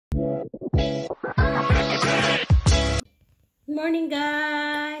Good morning,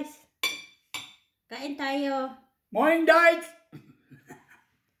 guys! Kain tayo. Morning, guys!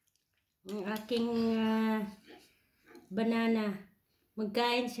 Ang aking banana.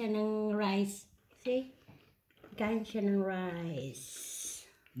 Magkain siya ng rice. See? Magkain siya ng rice.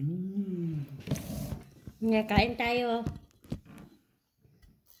 Nga, kain tayo.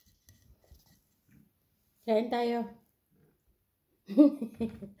 Kain tayo.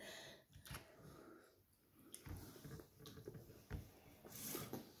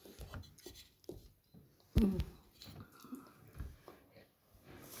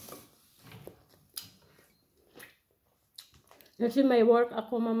 Kasi may work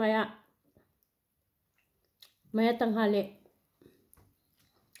ako mamaya. Maya tanghali.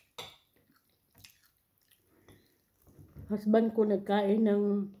 Husband ko nagkain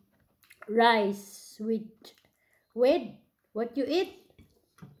ng rice with what you eat?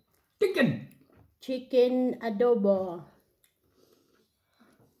 Chicken! Chicken adobo.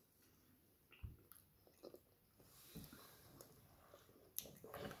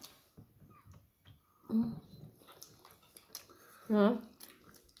 Huh?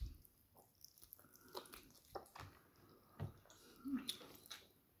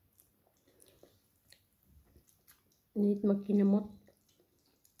 Init magkinamot.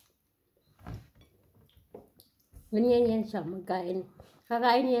 Ganyan yan siya magkain.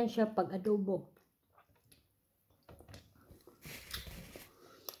 Kakain yan siya pag adobo.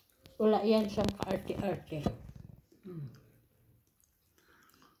 Wala yan siyang kaarte-arte.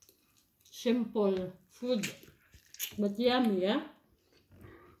 Simple food. But yummy, yeah?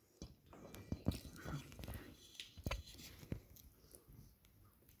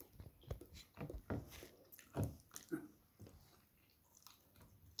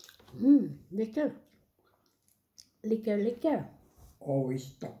 Liquor. Liquor.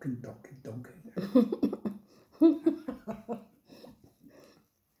 Always talking.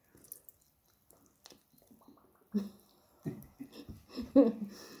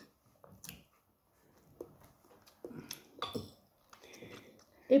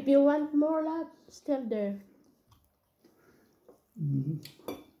 If you want more, love, still there.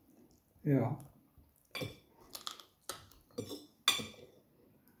 Yeah.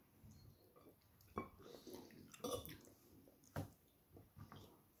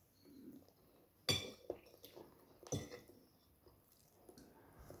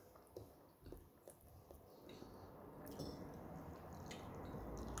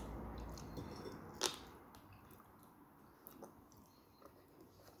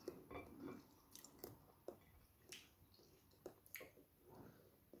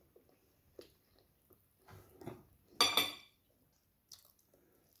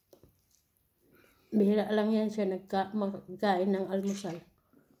 Bihira lang yan siya magkain ng almusal.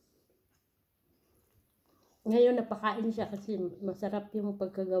 Ngayon napakain siya kasi masarap yung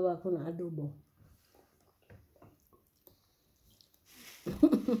pagkagawa ko ng adobo.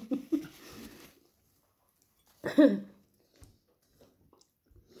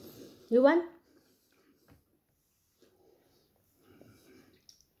 You want?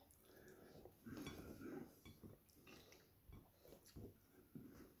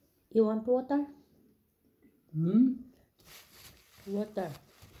 You want water? Water.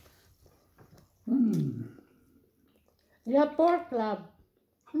 Yeah, pork, love.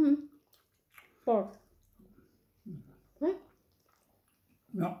 Pork. Huh?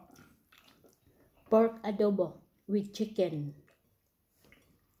 No. Pork adobo with chicken.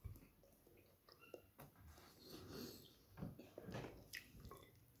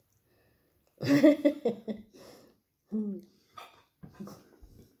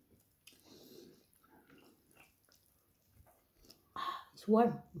 It's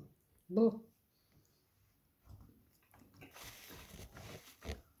warm. Boo.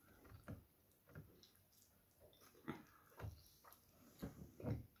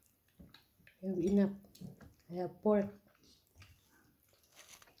 I have enough. I have pork.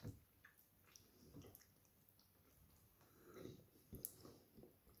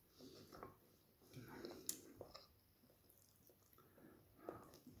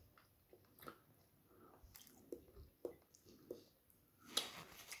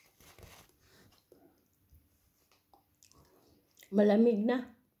 Malamig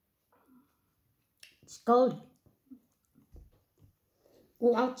na. It's cold.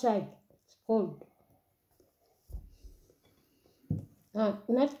 Outside, it's cold.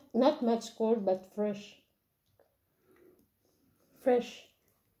 Not much cold, but fresh. Fresh.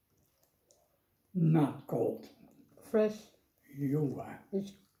 Not cold. Fresh. You are.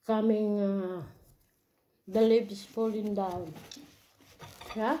 It's coming. The leaves falling down.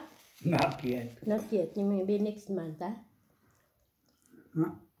 Yeah. Not yet. Not yet. Maybe next month, huh?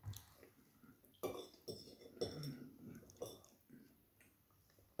 Huh?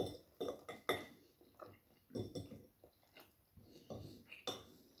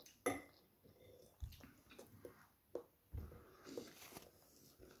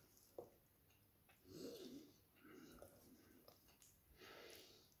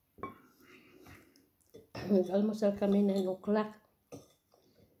 Almusal kami 9 o'clock.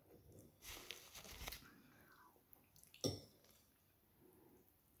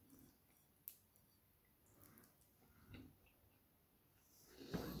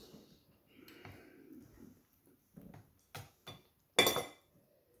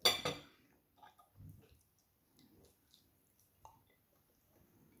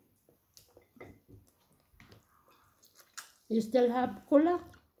 You still have cola?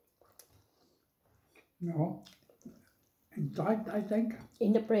 No. Inside, I think.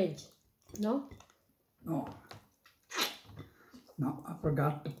 In the fridge? No? No. No, I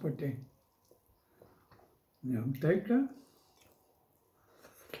forgot to put in. You take that?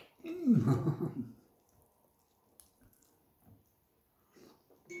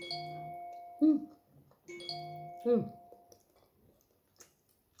 Hmm. Hmm.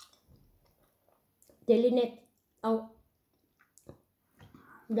 Telenet. Oh.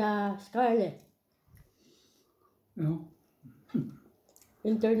 The Scarlet. No.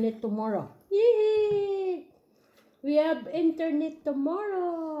 Internet tomorrow. Yay! We have internet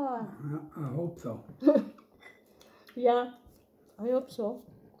tomorrow. I hope so. Yeah, I hope so.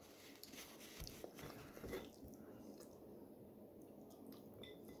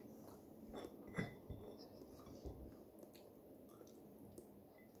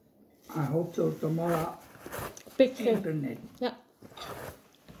 I hope so tomorrow. Picture. Internet. Yeah.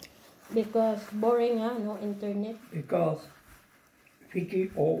 Because boring, huh? No internet. Because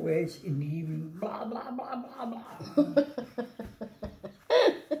Vicky always in the evening, blah, blah, blah, blah, blah.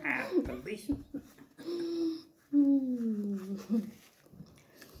 I have to listen. Hmm.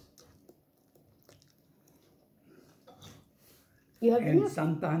 You have And enough?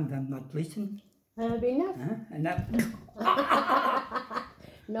 sometimes I'm not listening. I have enough? Huh? And that,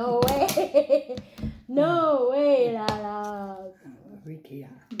 No way. No way, Lala. Vicky,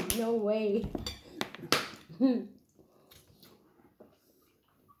 No way.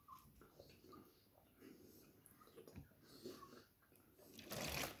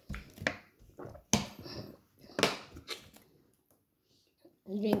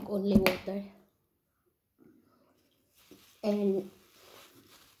 Drink only water. And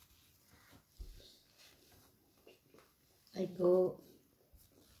I go,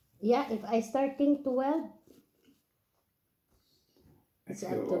 yeah, if I starting 12, it's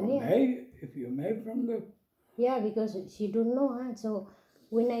up to me. if you may from the, Yeah, because she don't know, huh? So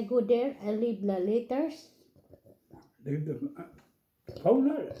when I go there, I leave the letters. leave the phone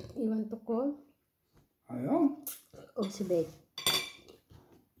there. You want to call? I know. Oh, sige.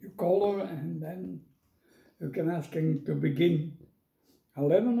 You call her and then you can ask him to begin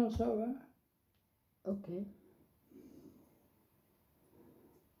 11 or so. Huh? Okay.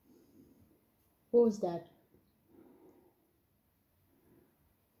 Who's that?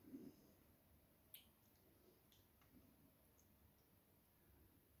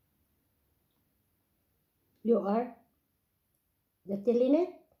 You are? The Telenet?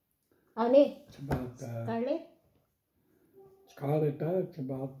 Ani? It's about Scarlett? Scarlet. It's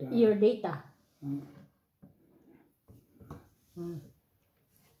about Your data. uh, Hmm.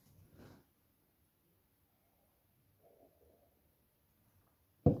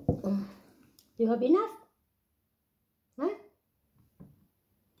 You have enough? Huh?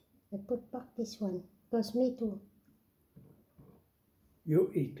 I put back this one. Because me too.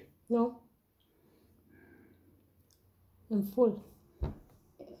 you eat. No? I'm full.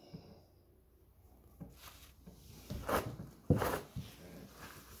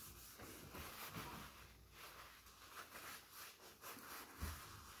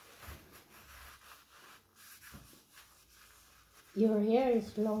 Your hair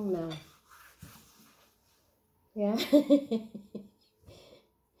is long now. Yeah?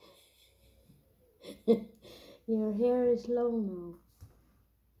 Your hair is long now.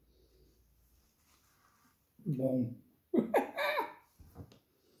 Long.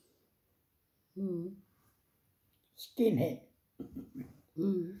 Mm. Skinhead.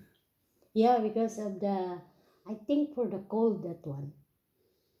 Mm. Yeah, because of the, I think for the cold, that one.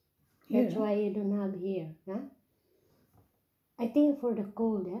 That's Yeah. why you don't have hair, huh? I think for the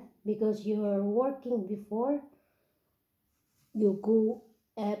cold, huh? Because you're working before, you go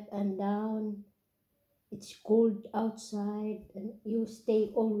up and down, it's cold outside and you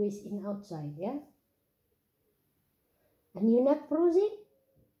stay always in outside, yeah? And you're not frozen?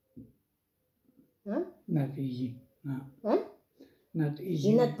 Huh? Not easy. No. Huh? Not easy.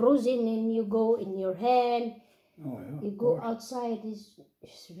 You're not frozen and you go in your hand. Oh, yeah, You of go course. outside,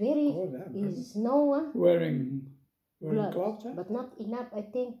 it's very, Of course, yeah, is snow, huh? Wearing gloves, huh? But not enough, I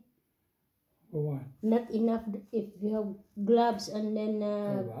think. For what? Not enough if you have gloves and then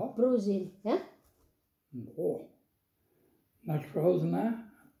well. frozen, yeah? Oh, not frozen, huh?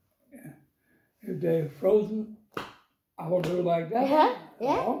 Yeah. If they're frozen, I will do like that. Yeah?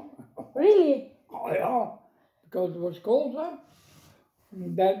 Yeah? Oh, Really? oh yeah, because it was cold, huh?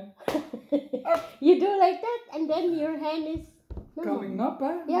 And then You do like that and then your hand is no. coming up,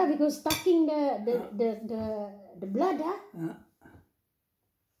 huh? Yeah, because stucking the blood, huh?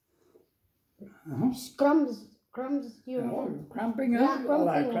 Crumbs your Oh, hand. cramping, Yeah, huh? Oh,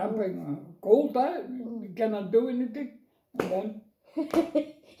 like cramping. cramping. Cold, huh? You cannot do anything. And then,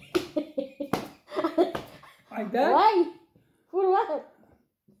 like that. Why? For what?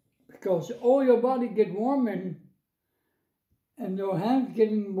 Because all your body get warm and your hands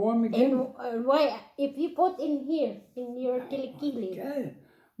getting warm again. And why? If you put in here, in your kilikili, Okay.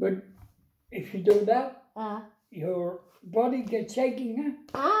 But if you do that, uh, your body gets shaking,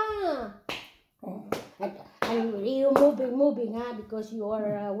 huh? Oh, and you moving, huh? Because you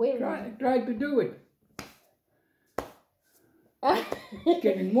are wearing. try to do it. It's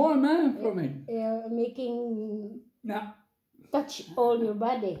getting warm, huh, from it. Making Now, touch all your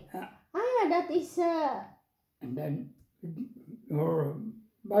body. That is. and then your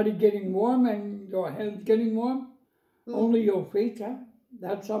body getting warm and your hands getting warm. Only your feet, huh?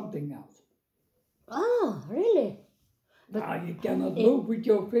 That's something else. Oh, really? But You cannot move with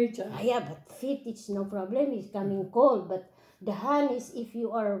your feet, huh? yeah, but feet it's no problem. It's coming cold, but the hand is if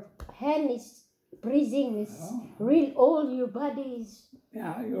your hand is freezing, is real. All your body is.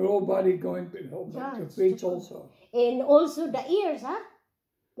 Yeah, your whole body going to help your feet also. And also the ears, huh?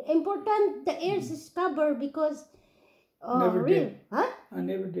 The important the ears is covered because. Never real, did. huh? I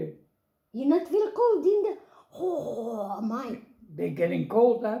never did. You not feel cold in the. Oh my. They're getting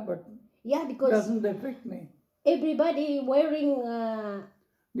cold, huh? But yeah, because doesn't affect me. Everybody wearing.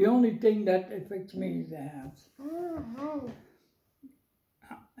 The only thing that affects me is the hands.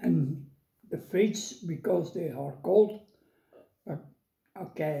 And the feet because they are cold. But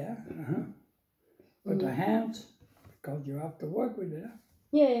okay, huh? But the hands, because you have to work with it. Huh?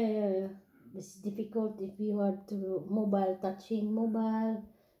 Yeah. It's difficult if you have to touching mobile,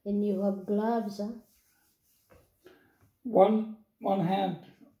 and you have gloves, huh? One hand,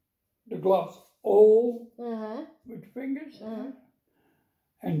 the gloves all with fingers,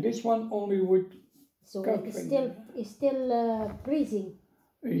 and this one only with so cut it's fingers. still freezing.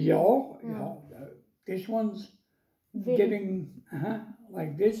 Yeah. This one's getting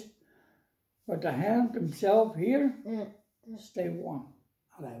like this, but the hand himself here stay warm.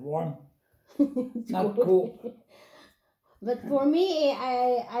 Warm. Not cool. But for me,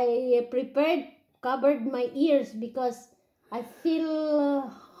 I covered my ears because I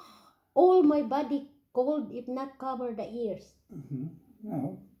feel all my body cold if not cover the ears.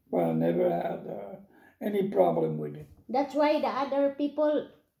 No, well, I never had any problem with it. That's why the other people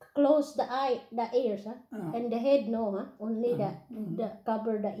close the ears, huh? And the head, no, huh? Only the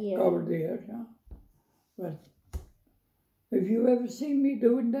cover the ear. Cover the ears, yeah. But have you ever seen me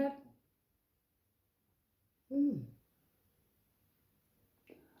doing that?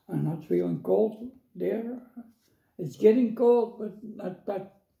 I'm not feeling cold there. It's getting cold,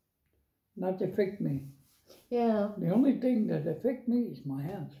 but not affect me. Yeah. The only thing that affect me is my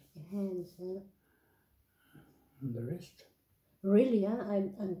hands. Hands, huh? And the wrist. Really, huh?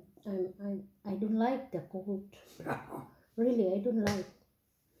 I don't like the cold. Really, I don't like.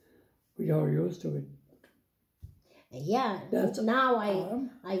 We are used to it. Yeah, now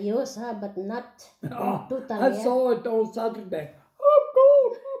I use her, but not totally. I saw it on Saturday. I'm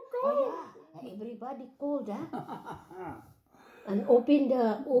cold. Oh yeah, everybody cold, huh? And open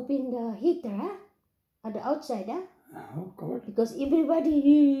the heater, huh? At the outside, huh? Of course. Because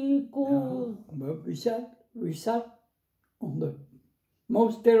everybody cold. But we sat on the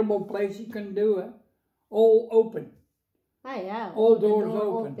most terrible place you can do, huh? All open. Yeah. All doors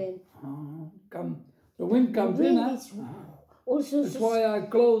open. The wind comes in, huh? Also, that's why I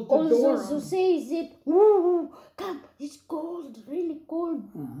closed the door. Also says it, come, it's cold, really cold.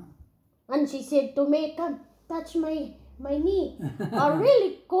 And she said to me, come, touch my knee.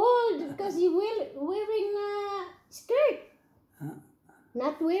 Really cold because you wearing a skirt.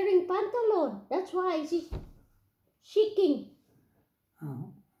 Not wearing pantalon. That's why she's shaking.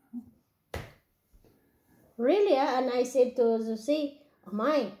 Really? And I said to Josie, oh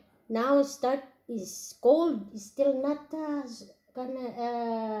my, now start is cold. It's still not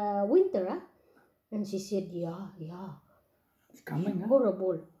winter, huh? And she said, yeah, yeah. It's coming, huh?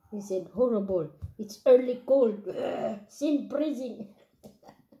 Horrible. He said, horrible. It's early cold. Sin freezing.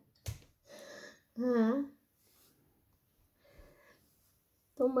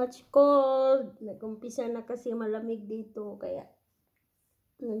 Too much cold. Nag-umpisa na kasi malamig dito. Kaya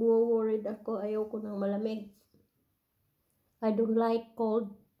nag-worried ako. Ayaw ko ng malamig. I don't like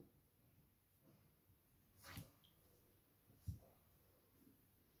cold.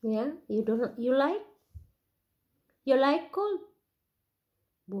 Yeah? You like? You like cold?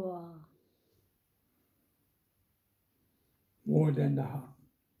 Wow. More than the hot.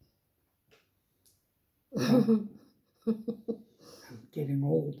 I'm getting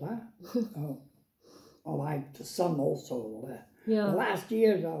old, huh? Oh, I like the sun also. Yeah. The last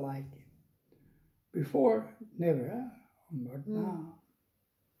years I liked it. Before, never, huh? But now.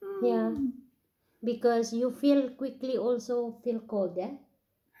 Yeah. Because you feel quickly also feel cold, yeah?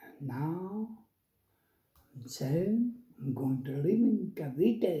 Now, so I'm going to live in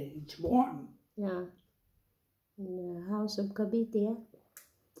Cavite. It's warm. Yeah. In the house of Cavite, yeah?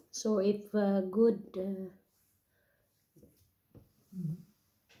 So if good...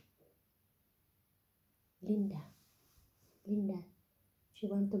 Linda, she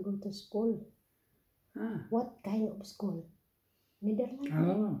want to go to school. What kind of school? Netherlands? I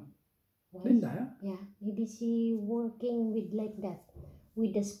don't know. Why? Linda, huh? Yeah, maybe she working with like that,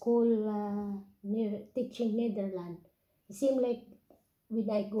 with the school near teaching Netherlands. It seem like when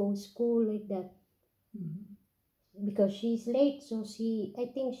I go school like that, because she's late, so I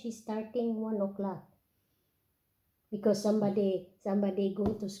think she's starting 1 o'clock. Because somebody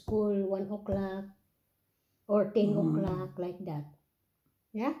go to school 1 o'clock or 10 o'clock like that.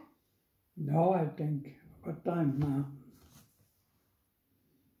 Yeah. No, I think. What time now?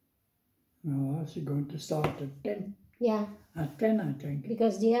 No, she's going to start at 10. Yeah. At 10, I think.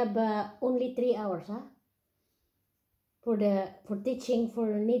 Because they have only 3 hours, huh? For teaching for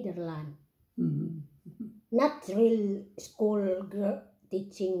Netherlands. Not real school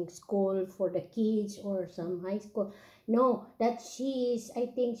teaching school for the kids or some high school. No, that I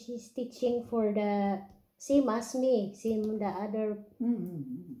think she's teaching for the same as me, same the other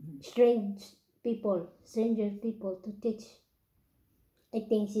stranger people to teach. I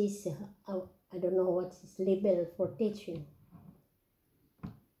think she's, I don't know what's his label for teaching.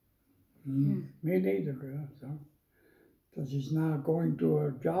 Me neither, so. So she's now going to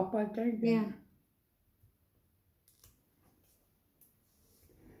her job, I think. Yeah.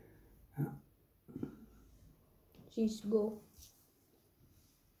 She's go.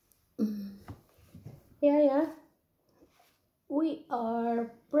 Yeah. We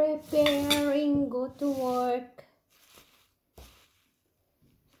are preparing go to work.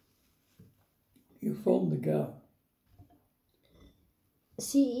 You phoned the girl.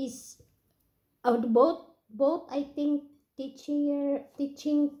 She is both I think teaching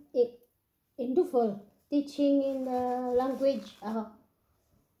in Duffel, teaching in the language.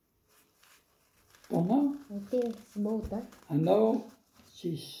 Don't know. I think it's both. Huh? I know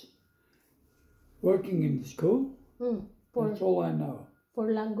she's working in the school. That's all I know. For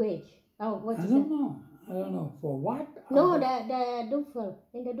language. Oh, what I is don't that? know. I don't know. For what? No, the Duffel.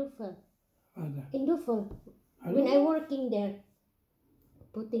 In the Duffel. In Duffel. When I working there,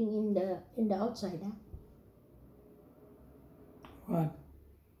 putting in the outside, huh? What?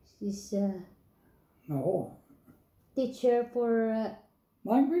 She's No. teacher for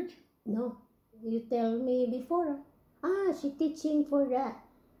Language? no. You tell me before. She teaching for that.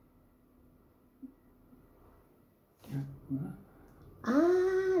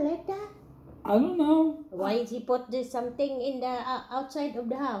 Like that. I don't know. Why she put this something in the outside of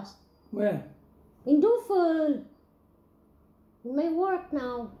the house? Where? In Duffel. In my work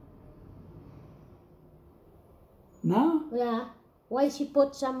now. Now? Yeah. Why she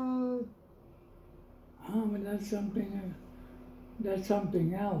put some? But that's something. That's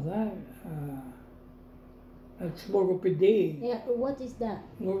something else. That's logopedy. Yeah. What is that?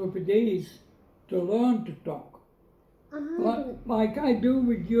 Logopedy is to learn to talk. Like I do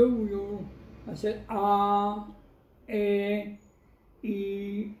with you. I said E, I,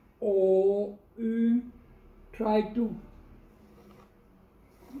 O, U. Try to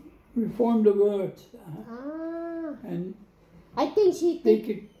reform the words. And I think she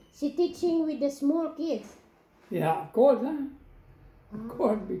teaching with the small kids. Yeah, of course, huh? Of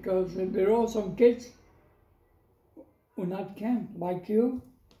course, because there are some kids who not can, like you.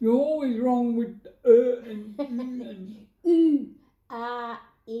 You're always wrong with and U, A,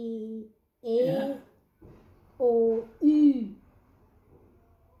 E, E. Yeah. O, U.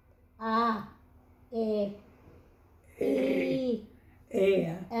 A, E, I, E.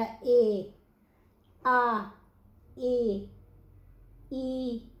 E, A, E,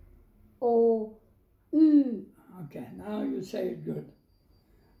 I, O, U. Okay, now you say it good.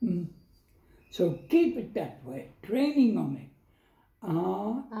 So keep it that way, training on it.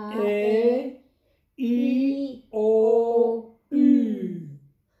 A, E, I, O, U.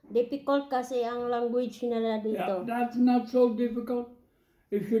 Difficult kasi ang language nila Yeah, dito. that's not so difficult.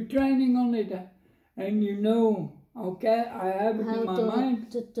 If you're training on it and you know, okay, I have it in my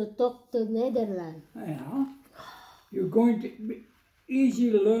mind. To talk to Netherlands. Yeah, you're going to be easy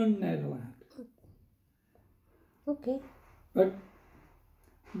to learn Netherlands. Okay. But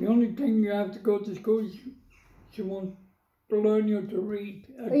the only thing you have to go to school is you want to learn you to read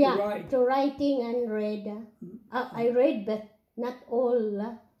and to write. To writing and read. I read, but not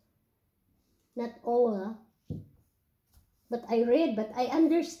all. Not all. But I read, but I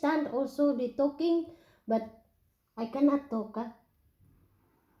understand also the talking, but I cannot talk. I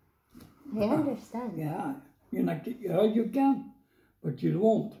understand. Yeah, you can, but you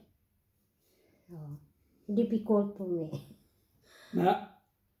won't. Oh, difficult for me. Nah,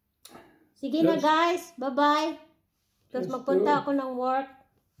 Sige na guys, bye-bye. Tapos Just magpunta ako ng work.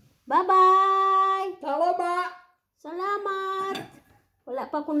 Bye-bye! Salamat! Salamat! Wala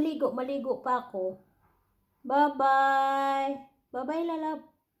pa akong ligo, maligo pa ako. Bye-bye! Bye-bye, lalab.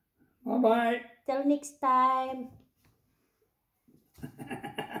 Bye-bye! Till next time.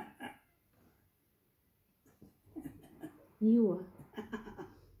 You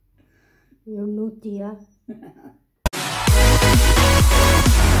You're naughty,